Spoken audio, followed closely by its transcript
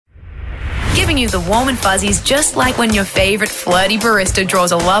giving you the warm and fuzzies just like when your favourite flirty barista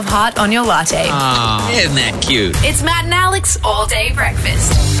draws a love heart on your latte. Aw, isn't that cute? It's Matt and Alex All-Day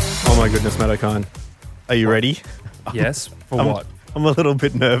Breakfast. Oh my goodness, Matt O'Kine. Are you ready? Yes, for what? I'm a little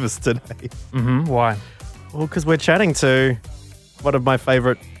bit nervous today. Why? Well, because we're chatting to one of my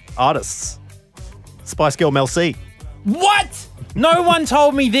favourite artists, Spice Girl Mel C. What? No one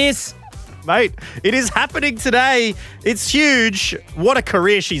told me this. Mate, it is happening today. It's huge. What a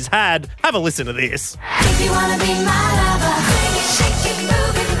career she's had. Have a listen to this. If you wanna be my lover, bring it, shake it,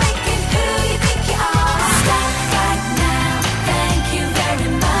 move it, make it who you think you are. Stop right now, thank you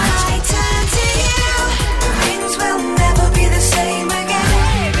very much. I turn to you, things will never be the same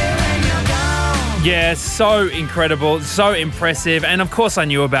again. Baby, when you're gone. Yeah, so incredible, so impressive. And of course I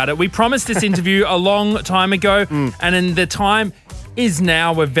knew about it. We promised this interview a long time ago, and in the time is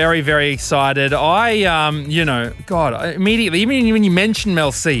now. We're very, very excited. Immediately, even when you mentioned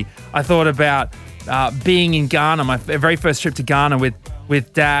Mel C, I thought about being in Ghana, my very first trip to Ghana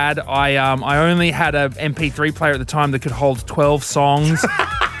with Dad. I only had a MP3 player at the time that could hold 12 songs,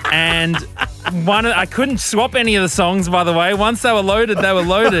 and I couldn't swap any of the songs, by the way. Once they were loaded, they were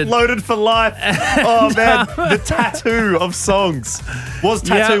loaded. Loaded for life. Oh, man. The tattoo of songs. Was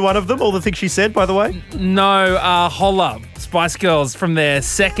Tattoo one of them? All the things she said, by the way? No, Holla, Spice Girls from their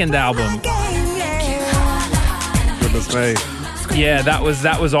second album. Goodness me. Yeah, that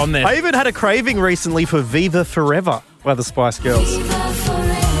was on there. I even had a craving recently for Viva Forever by the Spice Girls.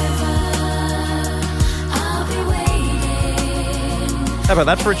 How about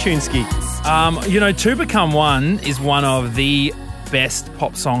that for a tuneski? To Become One is one of the best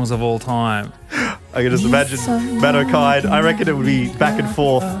pop songs of all time. I can just imagine Matt O'Kine. I reckon it would be back and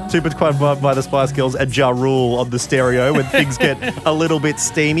forth. To Become One by the Spice Girls and Ja Rule on the stereo when things get a little bit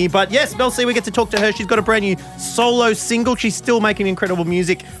steamy. But yes, Mel C, we get to talk to her. She's got a brand new solo single. She's still making incredible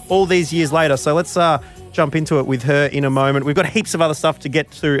music all these years later. So let's jump into it with her in a moment. We've got heaps of other stuff to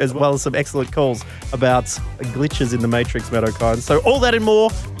get through, as well as some excellent calls about glitches in the Matrix, Matt O'Kine. So all that and more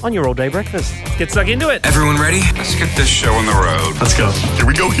on your all-day breakfast. Get stuck into it. Everyone ready? Let's get this show on the road. Let's go. Here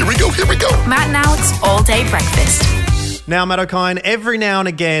we go. Matt and Alex All-Day Breakfast. Now, Matt O'Kine, every now and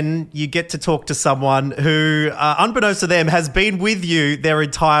again, you get to talk to someone who, unbeknownst to them, has been with you their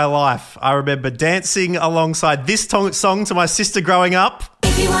entire life. I remember dancing alongside this song to my sister growing up.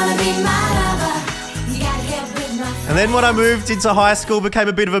 If you wanna be my lover, you gotta get with my And then when I moved into high school, became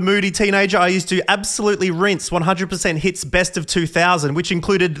a bit of a moody teenager, I used to absolutely rinse 100% hits Best of 2000, which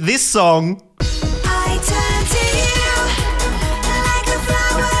included this song. I turn to you like a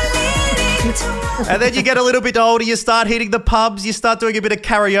flower leading to. And then you get a little bit older, you start hitting the pubs, you start doing a bit of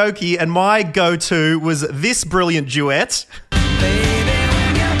karaoke, and my go-to was this brilliant duet.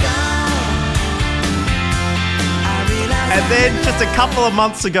 And then just a couple of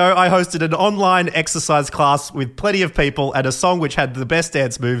months ago, I hosted an online exercise class with plenty of people, and a song which had the best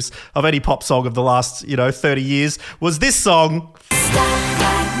dance moves of any pop song of the last, 30 years was this song.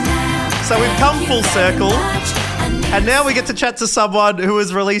 So we've come full circle, and now we get to chat to someone who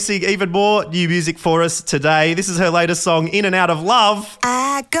is releasing even more new music for us today. This is her latest song, In and Out of Love.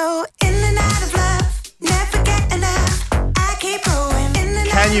 I go in and out of love, never get enough. I keep going in and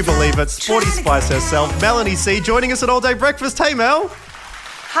out. Can you believe it? Sporty Spice herself, Melanie C, joining us at All Day Breakfast. Hey, Mel.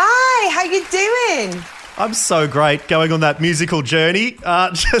 Hi, how you doing? I'm so great going on that musical journey,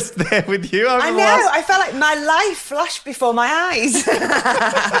 just there with you. I know, I felt like my life flashed before my eyes,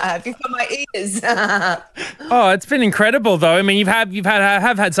 before my ears. Oh, it's been incredible, though. I mean, you've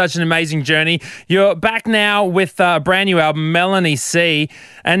had such an amazing journey. You're back now with a brand new album, Melanie C.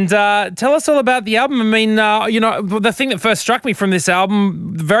 And tell us all about the album. I mean, the thing that first struck me from this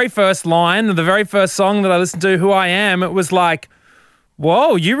album, the very first line, the very first song that I listened to, Who I Am, it was like,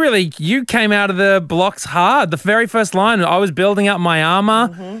 whoa, you came out of the blocks hard. The very first line, I was building up my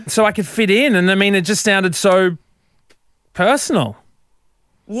armor so I could fit in. And I mean, it just sounded so personal.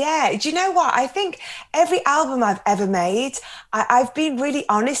 Yeah, do you know what? I think every album I've ever made, I've been really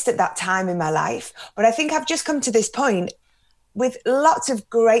honest at that time in my life. But I think I've just come to this point with lots of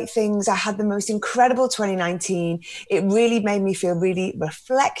great things. I had the most incredible 2019. It really made me feel really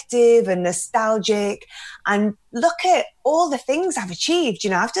reflective and nostalgic. And look at all the things I've achieved.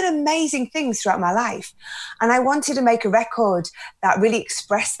 I've done amazing things throughout my life. And I wanted to make a record that really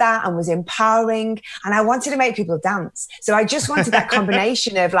expressed that and was empowering. And I wanted to make people dance. So I just wanted that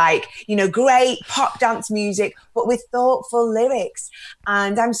combination of great pop dance music, but with thoughtful lyrics.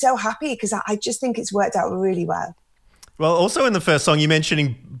 And I'm so happy because I just think it's worked out really well. Well, also in the first song, you're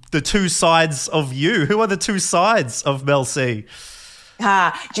mentioning the two sides of you. Who are the two sides of Mel C?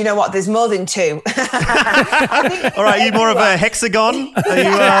 Do you know what? There's more than two. All right, are you more of a hexagon? Are you,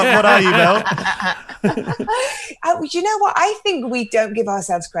 what are you, Mel? You know what? I think we don't give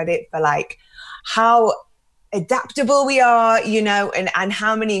ourselves credit for like how adaptable we are, and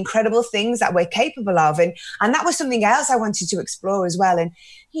how many incredible things that we're capable of. And that was something else I wanted to explore as well. And,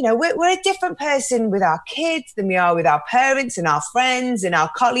 we're a different person with our kids than we are with our parents and our friends and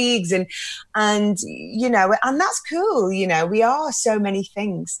our colleagues. And that's cool. We are so many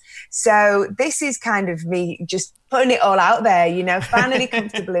things. So this is kind of me just putting it all out there, finally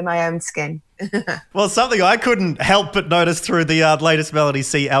comfortable in my own skin. Well, something I couldn't help but notice through the latest Melanie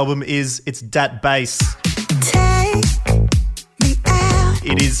C album is its dat bass.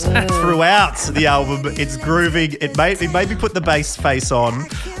 It is throughout the album. It's grooving. It made me put the bass face on.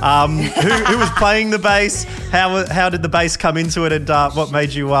 Who was playing the bass? How did the bass come into it? And what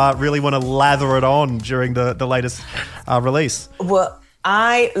made you really want to lather it on during the latest release? Well,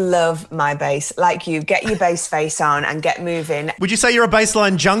 I love my bass. Like you, get your bass face on and get moving. Would you say you're a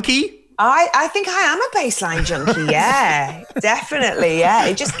bassline junkie? I think I am a bassline junkie, yeah, definitely, yeah.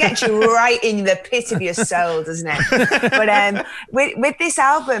 It just gets you right in the pit of your soul, doesn't it? But with this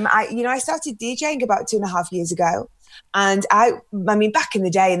album, I started DJing about 2.5 years ago. And I mean, back in the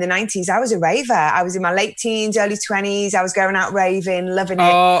day, in the 90s, I was a raver. I was in my late teens, early 20s. I was going out raving, loving it.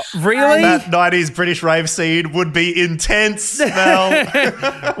 Oh, really? That 90s British rave scene would be intense, Mel. Do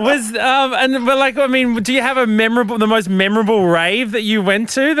you have the most memorable rave that you went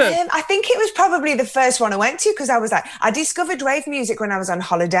to? I think it was probably the first one I went to because I discovered rave music when I was on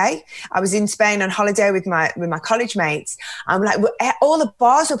holiday. I was in Spain on holiday with my college mates. I'm like, all the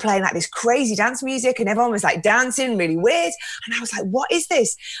bars were playing like this crazy dance music and everyone was like dancing really weird. And I was like, what is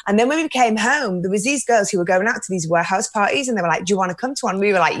this? And then when we came home, there was these girls who were going out to these warehouse parties and they were like, do you want to come to one?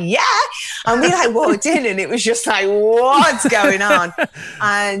 We were like, yeah. And we like walked in and it was just like, what's going on?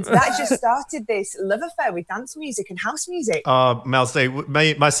 And that just started this love affair with dance music and house music. Mel, see,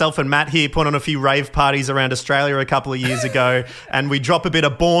 myself and Matt here put on a few rave parties around Australia a couple of years ago and we drop a bit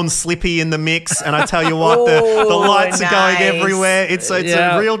of Born Slippy in the mix and I tell you what, the lights are going everywhere. It's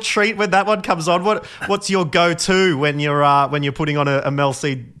a real treat when that one comes on. What's your go-to when you're putting on a Mel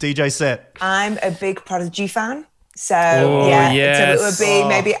C DJ set? I'm a big Prodigy fan. So, yes. So it would be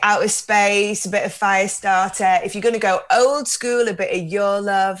maybe Outer Space, a bit of Firestarter. If you're going to go old school, a bit of Your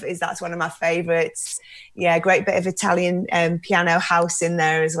Love, that's one of my favourites. Yeah, great bit of Italian piano house in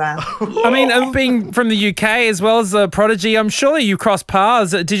there as well. I mean, being from the UK as well as Prodigy, I'm sure you crossed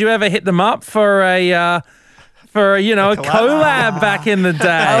paths. Did you ever hit them up for a collab back in the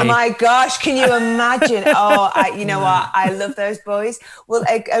day? Oh my gosh, can you imagine? You know what? I love those boys. Well,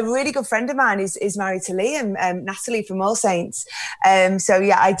 a really good friend of mine is married to Liam, Natalie from All Saints. So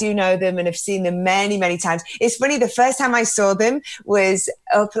yeah, I do know them and have seen them many, many times. It's funny, the first time I saw them was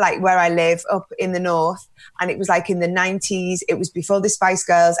up like where I live, up in the north. And it was like in the 90s. It was before the Spice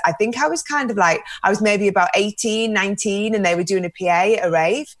Girls. I think I was I was maybe about 18, 19, and they were doing a PA at a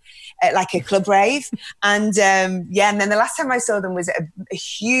rave, like a club rave. And and then the last time I saw them was a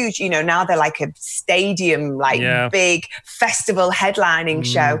huge, now they're like a stadium, big festival headlining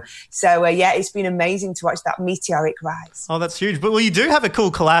show. So it's been amazing to watch that meteoric rise. Oh, that's huge. But you do have a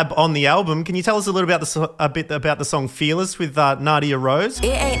cool collab on the album. Can you tell us a little bit about the song Fearless with Nadia Rose? It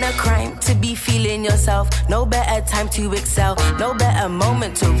ain't a crime to be feeling yourself. No better time to excel. No better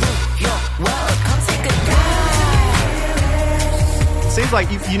moment to rule your world. Come take a dive. Seems like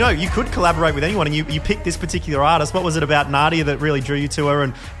you could collaborate with anyone, and you picked this particular artist. What was it about Nadia that really drew you to her,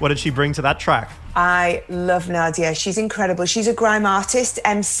 and what did she bring to that track? I love Nadia. She's incredible. She's a grime artist,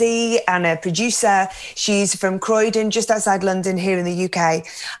 MC and a producer. She's from Croydon, just outside London here in the UK.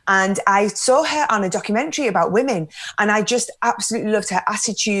 And I saw her on a documentary about women and I just absolutely loved her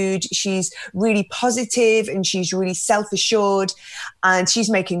attitude. She's really positive and she's really self-assured and she's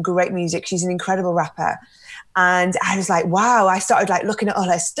making great music. She's an incredible rapper. And I was like, wow, I started looking at all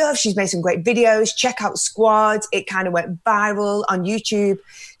her stuff. She's made some great videos. Check out Squad. It kind of went viral on YouTube.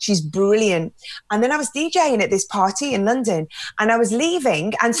 She's brilliant. And then I was DJing at this party in London and I was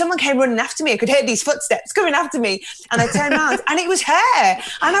leaving and someone came running after me. I could hear these footsteps coming after me. And I turned around and it was her.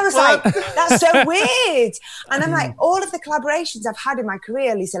 And I was like, that's so weird. And I'm like, all of the collaborations I've had in my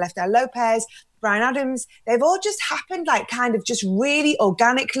career, Lisa Lefter Lopez, Bryan Adams, they've all just happened kind of just really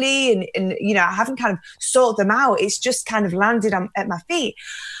organically and I haven't kind of sought them out. It's just kind of landed at my feet.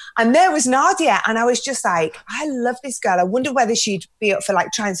 And there was Nadia and I was just like, I love this girl. I wonder whether she'd be up for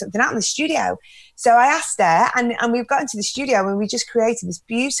trying something out in the studio. So I asked her and we've got into the studio and we just created this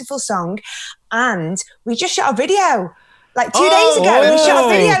beautiful song and we just shot a video 2 days ago. We shot a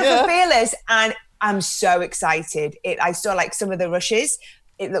video for Fearless and I'm so excited. I saw like some of the rushes.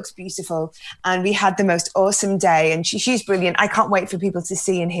 It looks beautiful. And we had the most awesome day. And she's brilliant. I can't wait for people to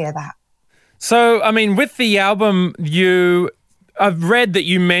see and hear that. So, I mean, with the album, I've read that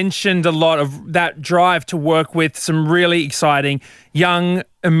you mentioned a lot of that drive to work with some really exciting young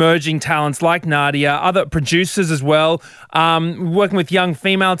emerging talents like Nadia, other producers as well, working with young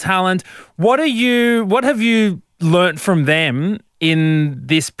female talent. What have you learnt from them in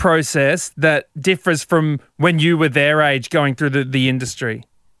this process that differs from when you were their age going through the industry?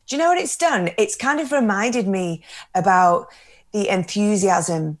 Do you know what it's done? It's kind of reminded me about the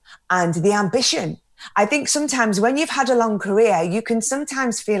enthusiasm and the ambition. I think sometimes when you've had a long career, you can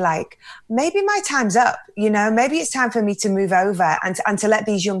sometimes feel like maybe my time's up, maybe it's time for me to move over and to let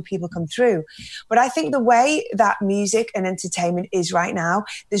these young people come through. But I think the way that music and entertainment is right now,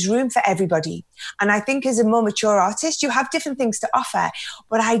 there's room for everybody. And I think as a more mature artist, you have different things to offer.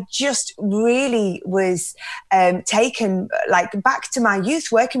 But I just really was taken back to my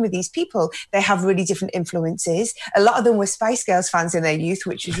youth working with these people. They have really different influences. A lot of them were Spice Girls fans in their youth,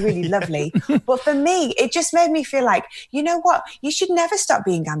 which was really lovely. But for me, it just made me feel like, you know what? You should never stop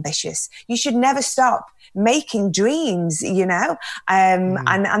being ambitious. You should never stop making dreams, and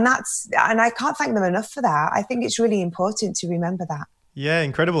I can't thank them enough for that. I think it's really important to remember that. Yeah,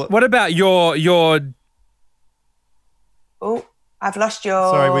 incredible. What about your Oh, I've lost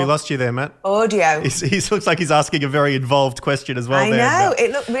your... Sorry, we lost you there, Matt. Audio. He looks like he's asking a very involved question as well. I know.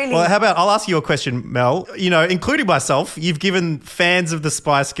 It looked really... Well, how about I'll ask you a question, Mel. Including myself, you've given fans of the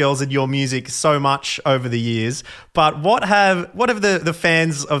Spice Girls and your music so much over the years. But what have the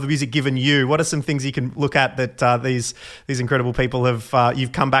fans of the music given you? What are some things you can look at that these incredible people have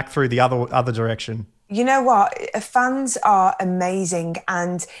you've come back through the other direction? You know what? Fans are amazing,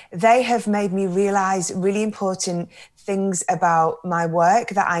 and they have made me realise really important things about my work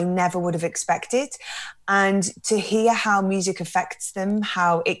that I never would have expected. And to hear how music affects them,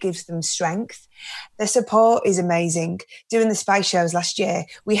 how it gives them strength. The support is amazing. Doing the Spice shows last year,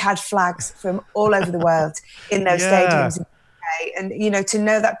 we had flags from all over the world in those stadiums. And, to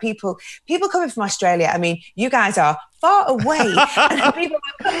know that people coming from Australia, I mean, you guys are far away, and people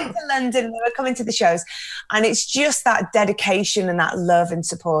were coming to London and they were coming to the shows. And it's just that dedication and that love and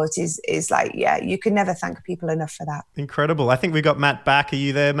support is like, you can never thank people enough for that. Incredible. I think we got Matt back. Are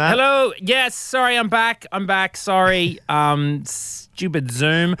you there, Matt? Hello. Yes. Sorry, I'm back. Sorry. Stupid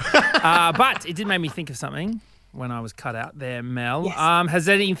Zoom. But it did make me think of something when I was cut out there, Mel. Yes. Has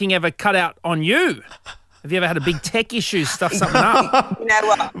anything ever cut out on you? Have you ever had a big tech issue, stuff something up? You know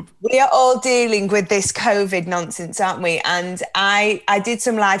what? We are all dealing with this COVID nonsense, aren't we? And I did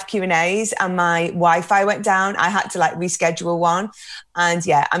some live Q&As and my Wi-Fi went down. I had to reschedule one. And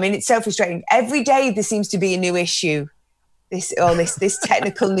it's so frustrating. Every day there seems to be a new issue. This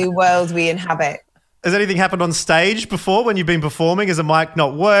technical new world we inhabit. Has anything happened on stage before when you've been performing? Has a mic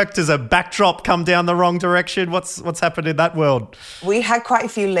not worked? Has a backdrop come down the wrong direction? What's happened in that world? We had quite a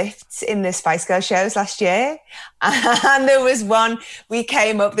few lifts in the Spice Girls shows last year. And there was one, we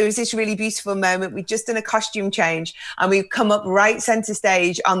came up, there was this really beautiful moment. We'd just done a costume change and we'd come up right centre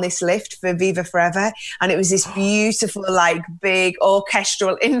stage on this lift for Viva Forever. And it was this beautiful, big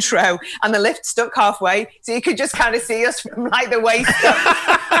orchestral intro. And the lift stuck halfway. So you could just kind of see us from the waist up.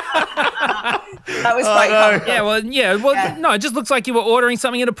 That was quite comical. No, it just looks like you were ordering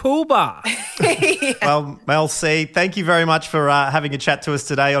something at a pool bar. Well, Mel C, thank you very much for having a chat to us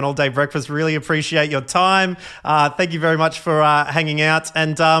today on All Day Breakfast. Really appreciate your time. Thank you very much for hanging out.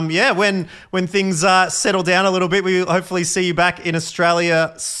 And when things settle down a little bit, we'll hopefully see you back in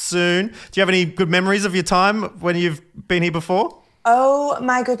Australia soon. Do you have any good memories of your time when you've been here before? Oh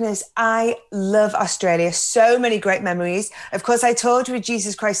my goodness, I love Australia. So many great memories. Of course, I toured with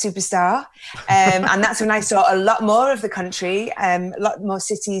Jesus Christ Superstar, and that's when I saw a lot more of the country, a lot more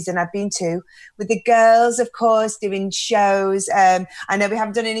cities than I've been to. With the girls, of course, doing shows. I know we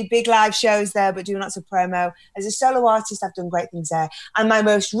haven't done any big live shows there, but doing lots of promo. As a solo artist, I've done great things there. And my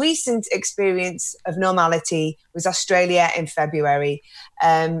most recent experience of normality was Australia in February.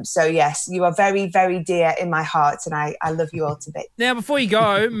 So yes, you are very, very dear in my heart, and I love you all to bits. Now, before you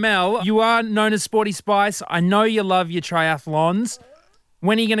go, Mel, you are known as Sporty Spice. I know you love your triathlons.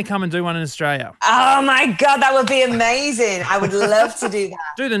 When are you going to come and do one in Australia? Oh my God, that would be amazing. I would love to do that.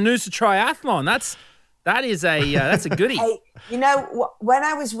 Do the Noosa Triathlon. That's a goodie. Hey, when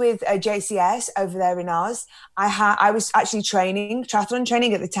I was with JCS over there in Oz, I was actually triathlon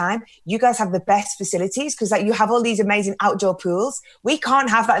training at the time. You guys have the best facilities because you have all these amazing outdoor pools. We can't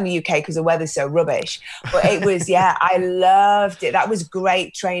have that in the UK because the weather's so rubbish. But it was, I loved it. That was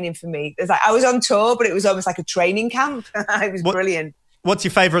great training for me. It was I was on tour, but it was almost like a training camp. It was brilliant. What's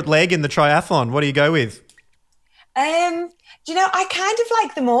your favourite leg in the triathlon? What do you go with? Do you know, I kind of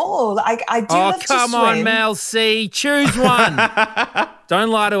like them all. I do love to swim. Oh, come on, Mel C. Choose one. Don't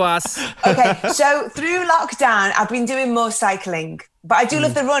lie to us. Okay, so through lockdown, I've been doing more cycling. But I do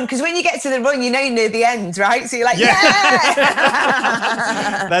love the run, because when you get to the run, you know you're near the end, right? So you're like, yeah!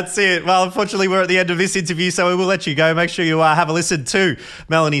 That's it. Well, unfortunately, we're at the end of this interview, so we will let you go. Make sure you have a listen to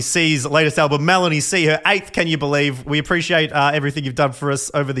Melanie C's latest album, Melanie C, her 8th, Can You Believe? We appreciate everything you've done for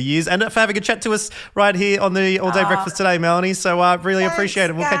us over the years and for having a chat to us right here on the All Day Breakfast today, Melanie. So really appreciate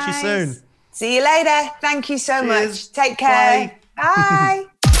it. We'll catch you soon. See you later. Thank you so Cheers. much. Take care. Bye.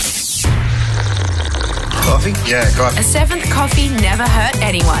 Coffee? Yeah, coffee. A seventh coffee never hurt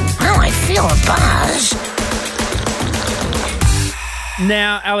anyone. Oh, I feel a buzz.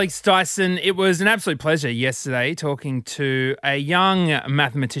 Now, Alex Dyson, it was an absolute pleasure yesterday talking to a young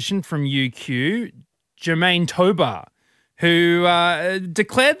mathematician from UQ, Jermaine Tobar, who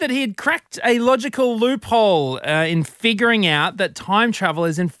declared that he had cracked a logical loophole in figuring out that time travel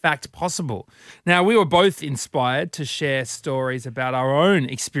is in fact possible. Now, we were both inspired to share stories about our own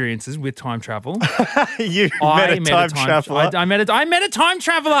experiences with time travel. You met a time traveller. I met a time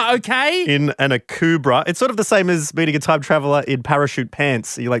traveller, okay? In an Akubra. It's sort of the same as meeting a time traveller in parachute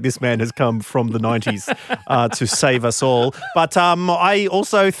pants. You're like, this man has come from the 90s to save us all. But I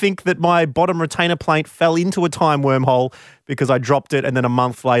also think that my bottom retainer plate fell into a time wormhole because I dropped it and then a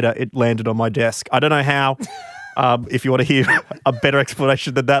month later it landed on my desk. I don't know how. If you want to hear a better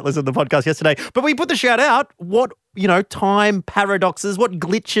explanation than that, listen to the podcast yesterday. But we put the shout out. What, time paradoxes, what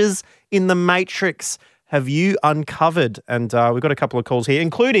glitches in the matrix have you uncovered? And we've got a couple of calls here,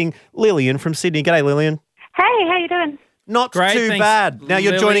 including Lillian from Sydney. G'day, Lillian. Hey, how you doing? Not Great, too thanks, bad. Now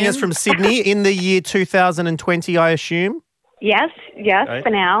you're joining us from Sydney in the year 2020, I assume. Yes, Okay.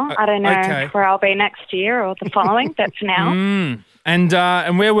 for now. I don't know okay. where I'll be next year or the following, but for now. And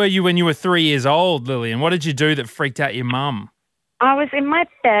where were you when you were 3 years old, Lillian? What did you do that freaked out your mum? I was in my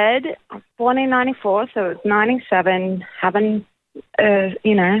bed, I was born in 94, so it was 97, having,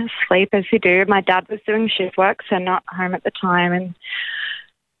 sleep as you do. My dad was doing shift work, so not home at the time. And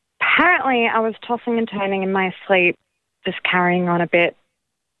apparently I was tossing and turning in my sleep, just carrying on a bit,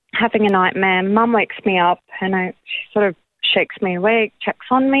 having a nightmare. Mum wakes me up and she sort of shakes me awake, checks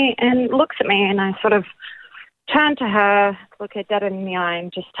on me and looks at me, and I sort of turn to her, look her dead in the eye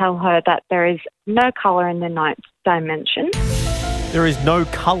and just tell her that there is no colour in the ninth dimension. There is no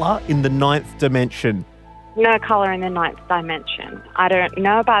colour in the ninth dimension. No colour in the ninth dimension. I don't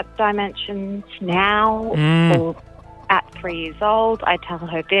know about dimensions now or at 3 years old. I tell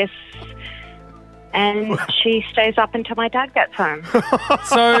her this and she stays up until my dad gets home.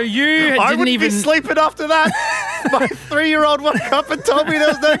 So you I didn't wouldn't even be sleeping after that. My 3-year-old woke up and told me there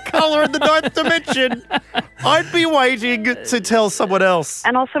was no colour in the ninth dimension. I'd be waiting to tell someone else.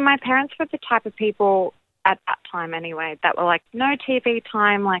 And also my parents were the type of people at that time anyway that were like, no TV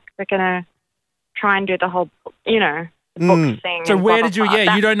time, like we're going to try and do the whole, the book thing. So and where blah, did you, blah,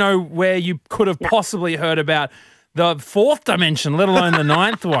 blah. you don't know where you could have possibly heard about the fourth dimension, let alone the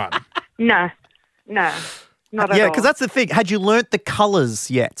ninth one. No, not at all. Yeah, because that's the thing. Had you learnt the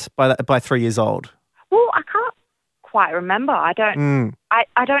colours yet by 3 years old? Well, I can't quite remember. I don't.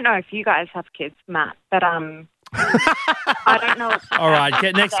 I don't know if you guys have kids, Matt, but I don't know. All right,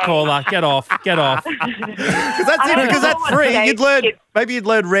 next caller. Get off. Because that's it. Because at 3, you'd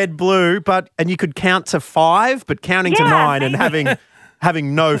learn red, blue, and you could count to 5, but counting to 9 and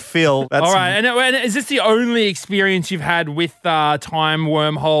having no fill. That's All right, and is this the only experience you've had with time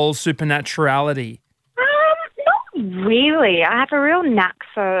wormhole supernaturality? Not really. I have a real knack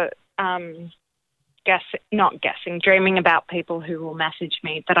for dreaming about people who will message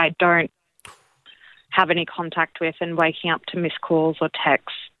me that I don't have any contact with and waking up to missed calls or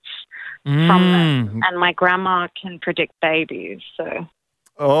texts from them. And my grandma can predict babies, so.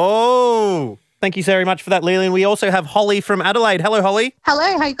 Oh, thank you so very much for that, Lillian. We also have Holly from Adelaide. Hello, Holly.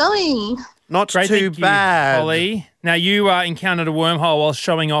 Hello, how you going? Not Great, too thank you, bad. Holly. Now, you encountered a wormhole while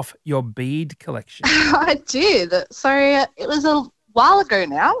showing off your bead collection. I did. So it was a while ago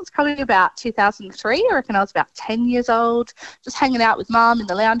now. It was probably about 2003. I reckon I was about 10 years old, just hanging out with Mum in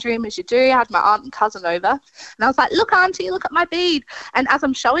the lounge room as you do. I had my aunt and cousin over. And I was like, look, Auntie, look at my bead. And as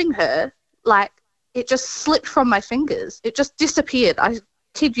I'm showing her, like, it just slipped from my fingers. It just disappeared. I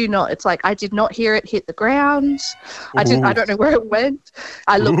kid you not. It's like I did not hear it hit the ground. I don't know where it went.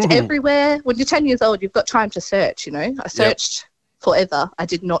 I looked everywhere. When you're 10 years old, you've got time to search, I searched forever. I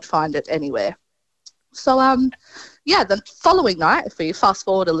did not find it anywhere. So, the following night, if we fast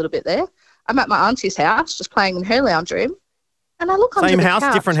forward a little bit there, I'm at my auntie's house, just playing in her lounge room, and I look under Same the house,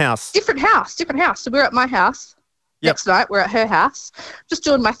 couch. different house? Different house. So we're at my house, Next night, we're at her house, just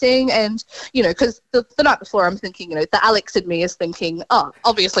doing my thing. And, because the night before I'm thinking, the Alex in me is thinking, oh,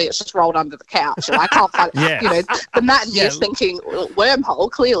 obviously it's just rolled under the couch. I can't find it. The Matt in me is thinking,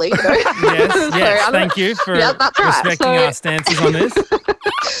 wormhole, clearly. Yes, thank you for respecting our stances on this.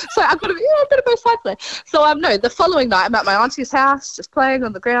 So I've got to be both sides there. So no, the following night I'm at my auntie's house, just playing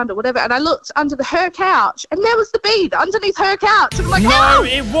on the ground or whatever, and I looked under her couch, and there was the bead underneath her couch. And I'm like, no,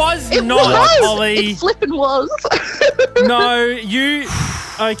 it was not, Holly. It flipping was. No, you...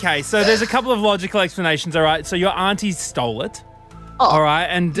 Okay, so there's a couple of logical explanations, all right? So your auntie stole it, all right,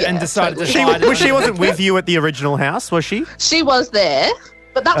 and decided to hide it. She wasn't with you at the original house, was she? She was there.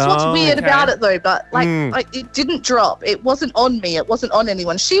 But that's what's weird about it, though. But, like, it didn't drop. It wasn't on me. It wasn't on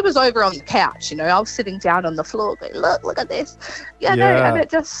anyone. She was over on the couch, I was sitting down on the floor going, look at this. No, and it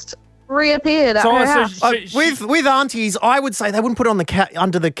just reappeared at her house. With aunties, I would say they wouldn't put it on the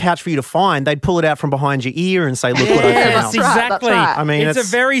under the couch for you to find. They'd pull it out from behind your ear and say, look what I found. Yes, exactly. That's right. I mean, it's a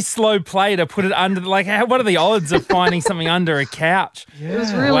very slow play to put it under. Like, what are the odds of finding something under a couch? It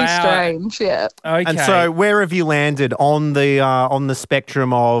was really strange, yeah. Okay. And so where have you landed on the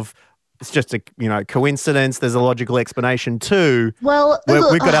spectrum of it's just a coincidence, there's a logical explanation too? Well,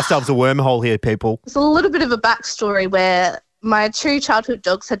 we've got ourselves a wormhole here, people. There's a little bit of a backstory where my 2 childhood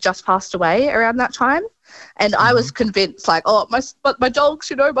dogs had just passed away around that time. And I was convinced, like, my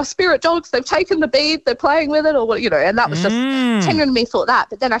dogs, my spirit dogs, they've taken the bead, they're playing with it, or what, and that was just Tenra and me thought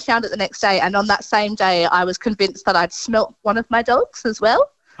that. But then I found it the next day, and on that same day, I was convinced that I'd smelt one of my dogs as well,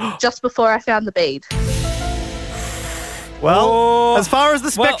 just before I found the bead. Well, as far as the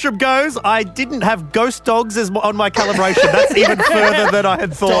spectrum goes, I didn't have ghost dogs on my calibration. That's even further than I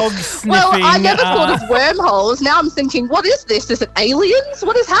had thought. Dog sniffing. Well, I never thought of wormholes. Now I'm thinking, what is this? Is it aliens?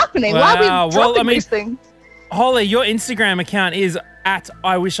 What is happening? Why are we dropping these things? Holly, your Instagram account is at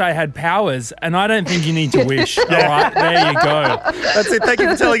I wish I had powers, and I don't think you need to wish. All right, there you go. That's it. Thank you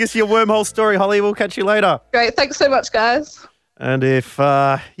for telling us your wormhole story, Holly. We'll catch you later. Great. Thanks so much, guys. And if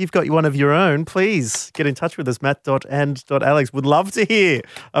you've got one of your own, please get in touch with us, matt.and.alex. Would love to hear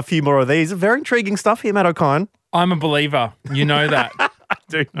a few more of these. Very intriguing stuff here, Matt O'Kine. I'm a believer. You know that. I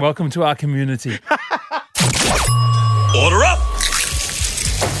do. Welcome to our community. Order up!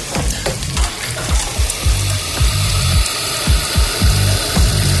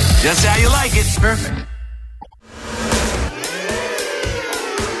 Just how you like it. Perfect.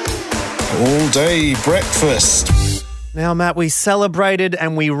 All day breakfast. Now, Matt, we celebrated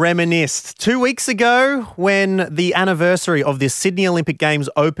and we reminisced 2 weeks ago when the anniversary of the Sydney Olympic Games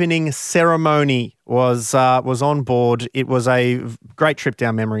opening ceremony was on board. It was a great trip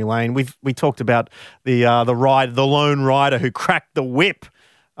down memory lane. We talked about the lone rider who cracked the whip,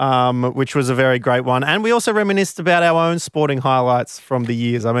 which was a very great one. And we also reminisced about our own sporting highlights from the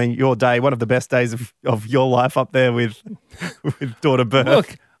years. I mean, your day, one of the best days of your life up there with daughter birth.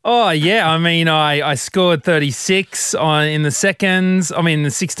 Look. Oh, yeah. I mean, I scored 36 in the seconds. I mean, the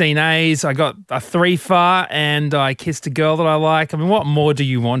 16As. I got a 3-far and I kissed a girl that I like. I mean, what more do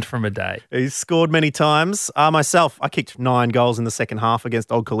you want from a day? He's scored many times. Myself, I kicked 9 goals in the second half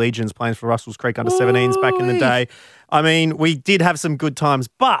against Old Collegians playing for Russell's Creek under-17s back in the day. I mean, we did have some good times.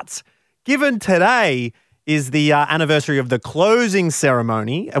 But given today is the anniversary of the closing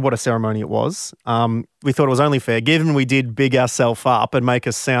ceremony, and what a ceremony it was, we thought it was only fair, given we did big ourselves up and make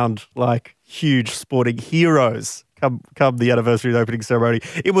us sound like huge sporting heroes come the anniversary of the opening ceremony,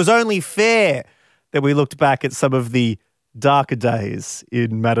 it was only fair that we looked back at some of the darker days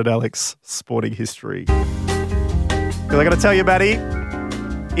in Matt and Alex sporting history. Because I got to tell you, Matty,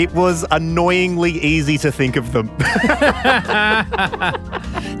 it was annoyingly easy to think of them.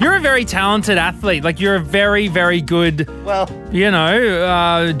 You're a very talented athlete. Like, you're a very, very good,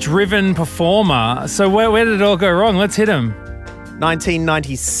 driven performer. So where did it all go wrong? Let's hit him.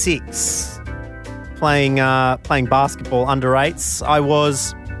 1996, playing basketball under 8s. I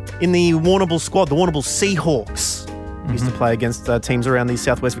was in the Warrnambool squad, the Warrnambool Seahawks. Used to play against teams around the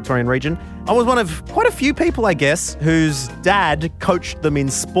southwest Victorian region. I was one of quite a few people, I guess, whose dad coached them in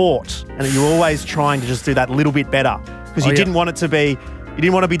sport. And you were always trying to just do that little bit better because you didn't want it to be, you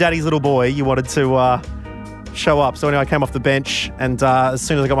didn't want to be daddy's little boy. You wanted to show up. So anyway, I came off the bench and as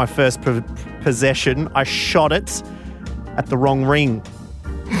soon as I got my first possession, I shot it at the wrong ring.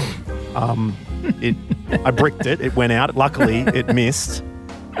 I bricked it. It went out. Luckily, it missed.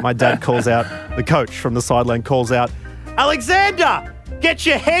 My dad calls out, the coach from the sideline calls out, "Alexander, get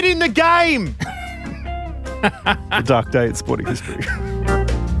your head in the game." A dark day in sporting history.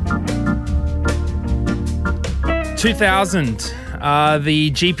 2000,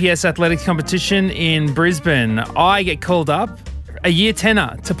 the GPS athletics competition in Brisbane. I get called up, a year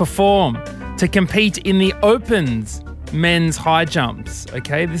tenor, to perform to compete in the Opens men's high jumps.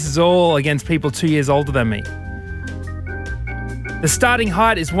 Okay, this is all against people 2 years older than me. The starting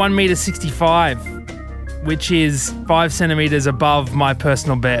height is 1.65 meter, which is 5 centimeters above my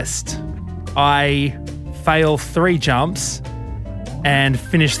personal best. I fail 3 jumps and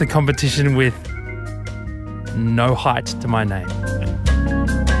finish the competition with no height to my name.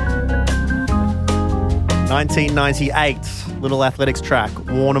 1998, little athletics track,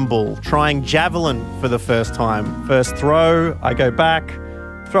 Warrnambool, trying javelin for the first time. First throw, I go back,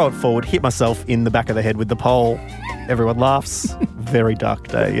 throw it forward, hit myself in the back of the head with the pole. Everyone laughs. Very dark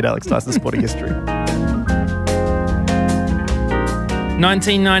day in Alex Dyson's sporting history.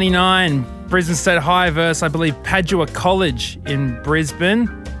 1999, Brisbane State High versus, I believe, Padua College in Brisbane.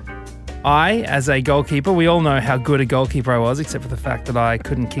 I, as a goalkeeper, we all know how good a goalkeeper I was, except for the fact that I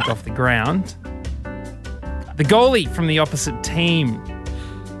couldn't kick off the ground. The goalie from the opposite team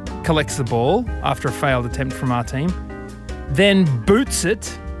collects the ball after a failed attempt from our team, then boots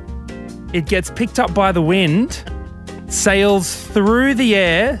it. It gets picked up by the wind, sails through the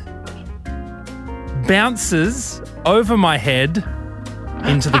air, bounces over my head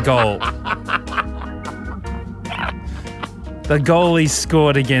into the goal. The goalie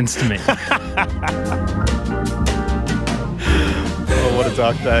scored against me. Oh, what a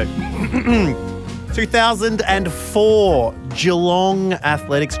dark day. 2004, Geelong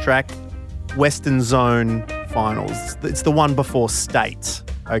Athletics Track Western Zone Finals. It's the one before state,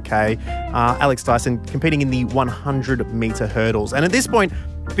 okay? Alex Dyson competing in the 100-metre hurdles. And at this point,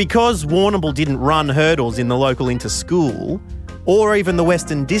 because Warrnambool didn't run hurdles in the local inter-school or even the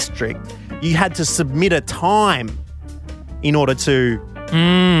Western District, you had to submit a time in order to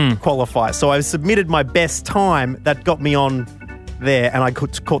qualify. So I submitted my best time that got me on there, and I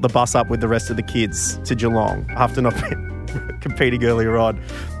caught the bus up with the rest of the kids to Geelong after not competing earlier on.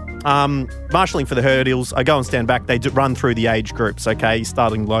 Marshalling for the hurdles, I go and stand back. They run through the age groups, okay?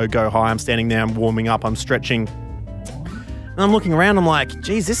 Starting low, go high. I'm standing there, I'm warming up, I'm stretching. And I'm looking around, I'm like,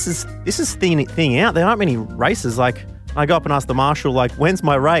 geez, this is thinning out. There aren't many races. Like, I go up and ask the marshal, like, when's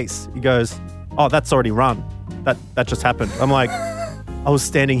my race? He goes, oh, that's already run. That just happened. I'm like, I was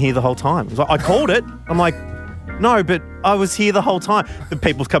standing here the whole time. He's like, I called it. I'm like, no, but I was here the whole time. The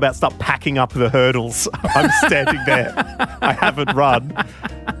people come out, start packing up the hurdles. I'm standing there. I haven't run.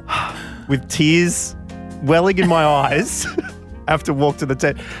 With tears welling in my eyes. I have to walk to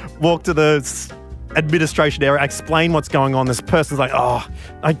the administration area, explain what's going on. This person's like, oh,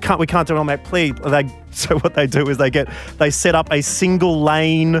 we can't do it on that, please. So what they do is they set up a single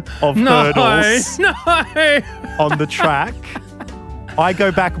lane of hurdles on the track. I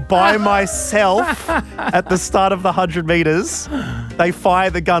go back by myself at the start of the 100 metres. They fire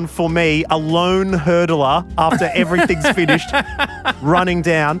the gun for me, a lone hurdler, after everything's finished, running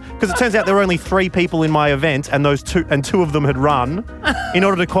down. Because it turns out there were only 3 people in my event, and two of them had run. In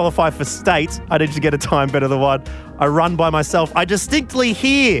order to qualify for state, I needed to get a time better than one. I run by myself. I distinctly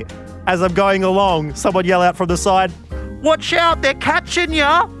hear, as I'm going along, someone yell out from the side, "Watch out, they're catching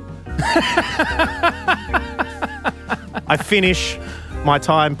ya!" I finish. My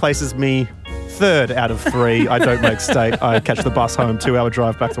time places me 3rd out of 3. I don't make state. I catch the bus home, 2-hour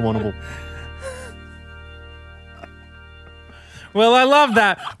drive back to Warrnambool. Well, I love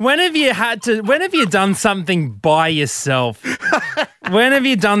that. When have you done something by yourself? When have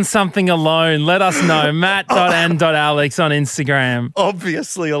you done something alone? Let us know. Matt.and.alex on Instagram.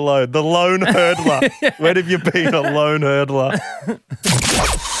 Obviously alone. The lone hurdler. When have you been a lone hurdler?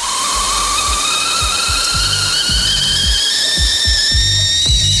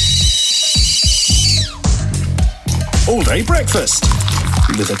 All-day breakfast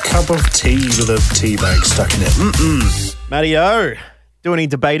with a cup of tea with a tea bag stuck in it. Matty O, do any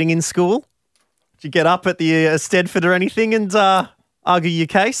debating in school? Did you get up at the Stedford or anything and argue your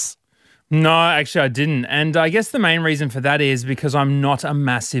case? No, actually I didn't. And I guess the main reason for that is because I'm not a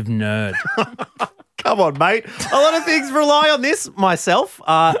massive nerd. Come on, mate. A lot of things rely on this. Myself,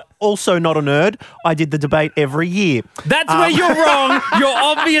 also not a nerd. I did the debate every year. That's where you're wrong. You're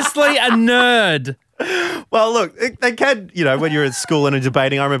obviously a nerd. Well, look, they can, when you're at school and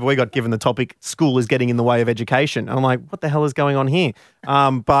debating, I remember we got given the topic, school is getting in the way of education. And I'm like, what the hell is going on here?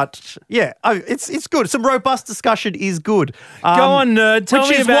 But yeah, it's good. Some robust discussion is good. Go on, nerd. Tell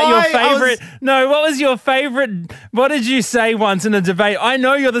me about your favourite. What was your favourite? What did you say once in a debate? I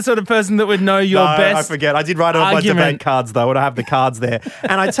know you're the sort of person that would know your best. I forget. I did write it on my debate cards, though, and I have the cards there.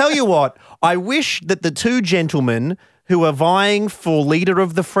 And I tell you what, I wish that the 2 gentlemen who are vying for leader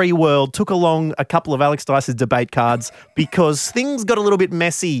of the free world took along a couple of Alex Dice's debate cards because things got a little bit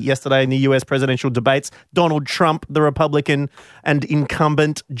messy yesterday in the US presidential debates. Donald Trump, the Republican, and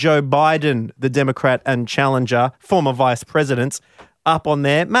incumbent Joe Biden, the Democrat and challenger, former vice presidents, up on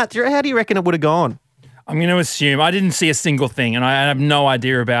there. Matt, how do you reckon it would have gone? I'm going to assume I didn't see a single thing and I have no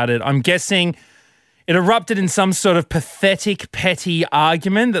idea about it. I'm guessing it erupted in some sort of pathetic, petty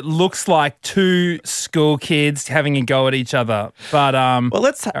argument that looks like two school kids having a go at each other. But well,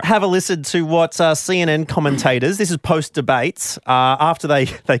 let's have a listen to what CNN commentators, this is post-debates, after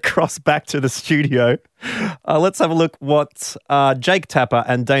they cross back to the studio. Let's have a look what Jake Tapper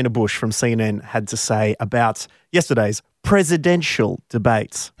and Dana Bush from CNN had to say about yesterday's presidential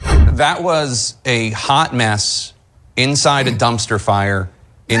debates. That was a hot mess inside a dumpster fire,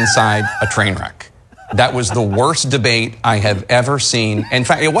 inside a train wreck. That was the worst debate I have ever seen. In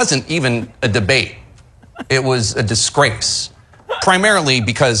fact, it wasn't even a debate. It was a disgrace, primarily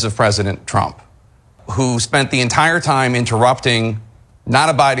because of President Trump, who spent the entire time interrupting, not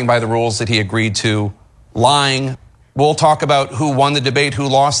abiding by the rules that he agreed to, lying. We'll talk about who won the debate, who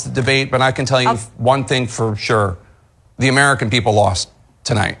lost the debate, but I can tell you one thing for sure. The American people lost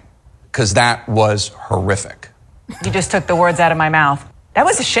tonight because that was horrific. You just took the words out of my mouth. That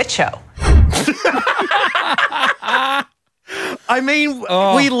was a shit show. I mean,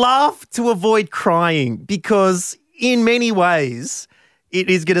 we laugh to avoid crying because in many ways it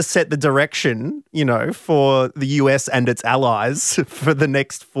is going to set the direction, for the US and its allies for the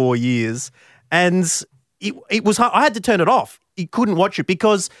next 4 years. And it was hard. I had to turn it off. You couldn't watch it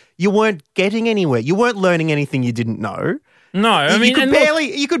because you weren't getting anywhere. You weren't learning anything you didn't know. No, I mean,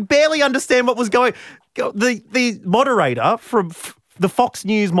 you could barely understand what was going. The moderator from the Fox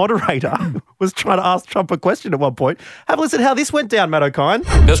News moderator was trying to ask Trump a question at one point. Have a listen to how this went down, Matt O'Kine.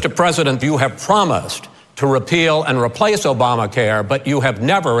 Mr. President, you have promised to repeal and replace Obamacare, but you have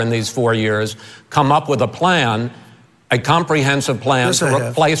never in these 4 years come up with a plan, a comprehensive plan to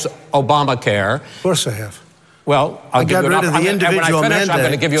replace Obamacare. Of course I have. Well, I got rid of the individual mandate. I'm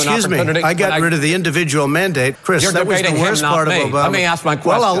going to give you an opportunity. I got rid of the individual mandate. Chris, that was the worst part of Obama. Let me ask my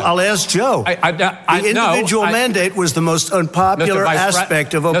question. Well, I'll ask Joe. The individual mandate was the most unpopular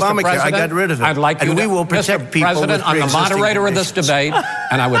aspect of Obamacare. I got rid of it. I'd like and we will protect people with President, I'm the moderator of this conditions. debate,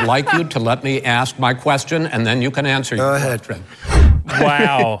 and I would like you to let me ask my question, and then you can answer your question.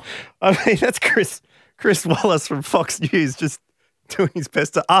 Wow. I mean, that's Chris Wallace from Fox News just doing his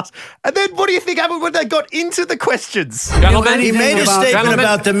best to ask. And then what do you think happened when they got into the questions? Gentlemen, he made a statement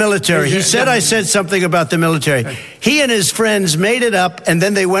about the military. He said I said something about the military. He and his friends made it up, and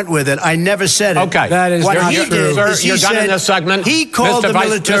then they went with it. I never said it. Okay. That is what not he true. did Sir, is you're done in this segment. He called the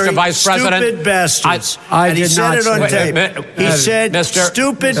military stupid bastards. I did not it on tape. He said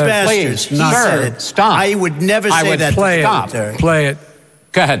stupid bastards. He said it. Stop. I would never say that to the military. Play it.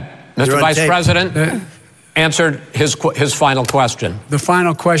 Go ahead. Mr. Vice President. Answered his final question. The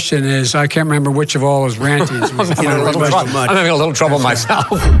final question is, I can't remember which of all his rantings. I'm having a little trouble myself.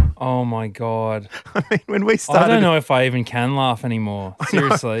 Oh, my God. I mean, when we started... I don't know if I even can laugh anymore.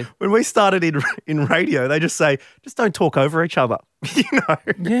 Seriously. When we started in radio, they just say, just don't talk over each other.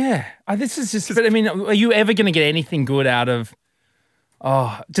 Yeah. This is just... But, I mean, are you ever going to get anything good out of...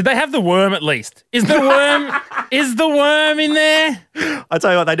 Oh, did they have the worm at least? Is the worm in there? I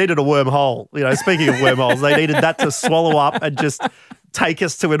tell you what, they needed a wormhole. Speaking of wormholes, they needed that to swallow up and just take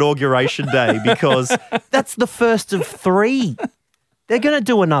us to Inauguration Day because that's the first of 3. They're going to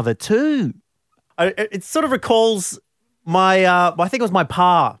do another 2. It sort of recalls my, I think it was my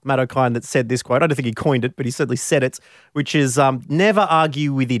pa, Matt O'Kine, that said this quote. I don't think he coined it, but he certainly said it, which is never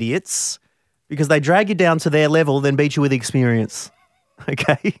argue with idiots because they drag you down to their level, then beat you with experience.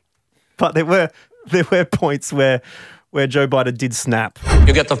 Okay, but there were points where Joe Biden did snap.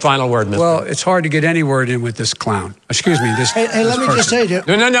 You get the final word, Mr. Well, it's hard to get any word in with this clown. Excuse me. Hey, let me just say to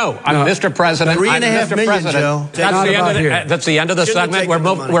you. No. I'm Mr. President. 3.5 million, Joe. That's the end of the segment.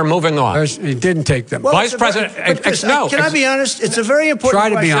 We're moving on. He didn't take them. Well, Vice President, can I be honest? It's a very important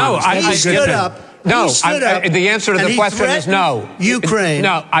question. Try to be honest. He stood up. No, he stood up the answer to the question is no. Ukraine.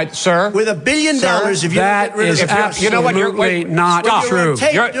 No, sir. With $1 billion, if you that is absolutely not true.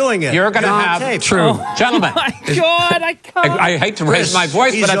 You're doing it. You're going to have true, gentlemen. Oh my God, I can't. I hate to raise my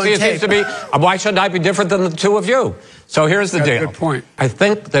voice, but it seems to be. Why should I be different than the two of you? So here's the deal. Good point. I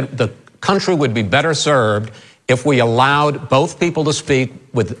think that the country would be better served if we allowed both people to speak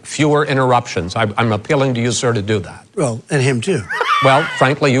with fewer interruptions. I'm appealing to you, sir, to do that. Well, and him too. Well,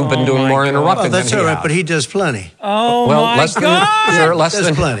 frankly, you've been doing more interrupting that's than all he right, has. but he does plenty. Oh, well, my less God. Than, sir, less There's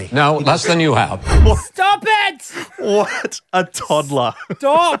than plenty. No, less than you have. Stop it! What a toddler.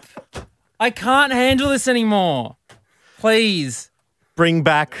 Stop. I can't handle this anymore. Please. Bring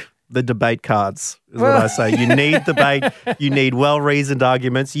back the debate cards, is what I say. You need debate. You need well-reasoned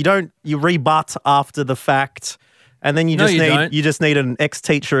arguments. You rebut after the fact. And then you just need an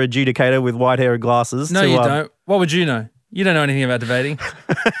ex-teacher adjudicator with white hair and glasses. No, you don't. What would you know? You don't know anything about debating.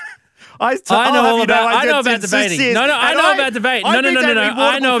 I know about debating. No, I know about debating. No.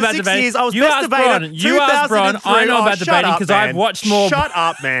 I know about debating. You asked Bron. I know about debating because I've watched more. Shut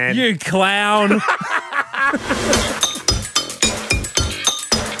up, man. You clown.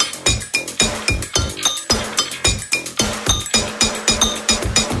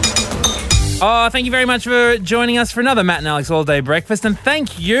 Oh, thank you very much for joining us for another Matt and Alex All-Day Breakfast. And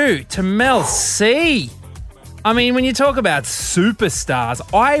thank you to Mel C. I mean, when you talk about superstars,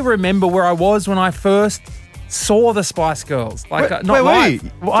 I remember where I was when I first saw the Spice Girls. Wait.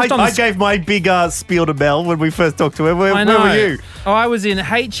 I gave my big spiel to Mel when we first talked to her. Where were you? Oh, I was in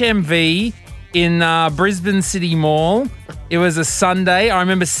HMV in Brisbane City Mall. It was a Sunday. I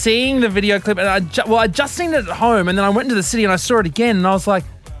remember seeing the video clip. And I'd just seen it at home. And then I went into the city and I saw it again. And I was like,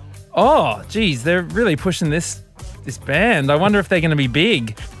 oh, geez, they're really pushing this band. I wonder if they're going to be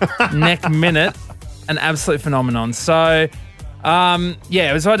big. Next minute. An absolute phenomenon. So,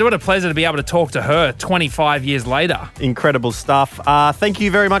 it was what a pleasure to be able to talk to her 25 years later. Incredible stuff. Thank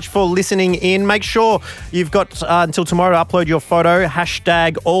you very much for listening in. Make sure you've got until tomorrow to upload your photo.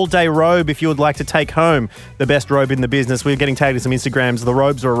 #alldayrobe if you would like to take home the best robe in the business. We're getting tagged in some Instagrams. The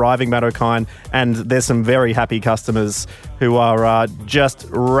robes are arriving, Matt O'Kine, and there's some very happy customers who are just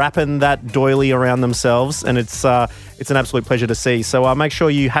wrapping that doily around themselves, and it's an absolute pleasure to see. So make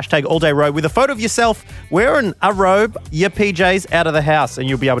sure you #alldayrobe with a photo of yourself wearing a robe, your PJs out of the house, and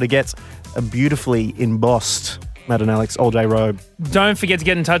you'll be able to get a beautifully embossed Matt and Alex all-day robe. Don't forget to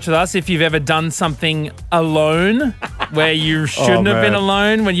get in touch with us if you've ever done something alone where you shouldn't have been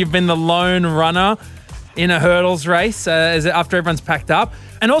alone, when you've been the lone runner in a hurdles race after everyone's packed up.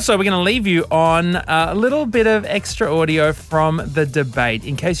 And also, we're going to leave you on a little bit of extra audio from the debate.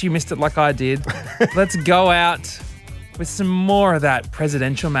 In case you missed it like I did, let's go out with some more of that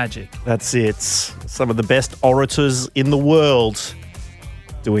presidential magic. That's it. Some of the best orators in the world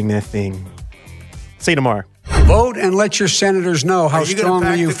doing their thing. See you tomorrow. Vote and let your senators know how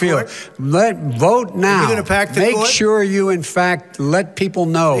strongly you feel. Vote now. Are you going to pack the Make court? sure you, in fact, let people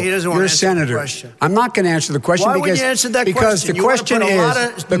know He doesn't want you're a to answer senator. the question. I'm not going to answer the question Why because wouldn't you answer that because question? the question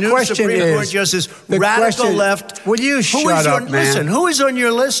is the Supreme Court justice, radical left. Will you shut up, man? Listen, who is on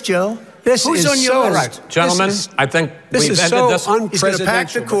your list, Joe? This Who's is on your so list? Right. Gentlemen, I think this we've is ended so this. He's going to pack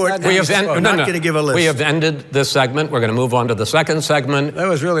the court. We have not going to give a list. We have ended this segment. We're going to move on to the second segment. That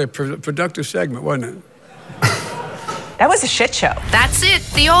was really a productive segment, wasn't it? That was a shit show. That's it.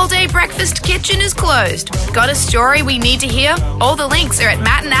 The all-day breakfast kitchen is closed. Got a story we need to hear? All the links are at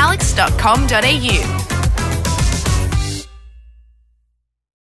mattandalex.com.au.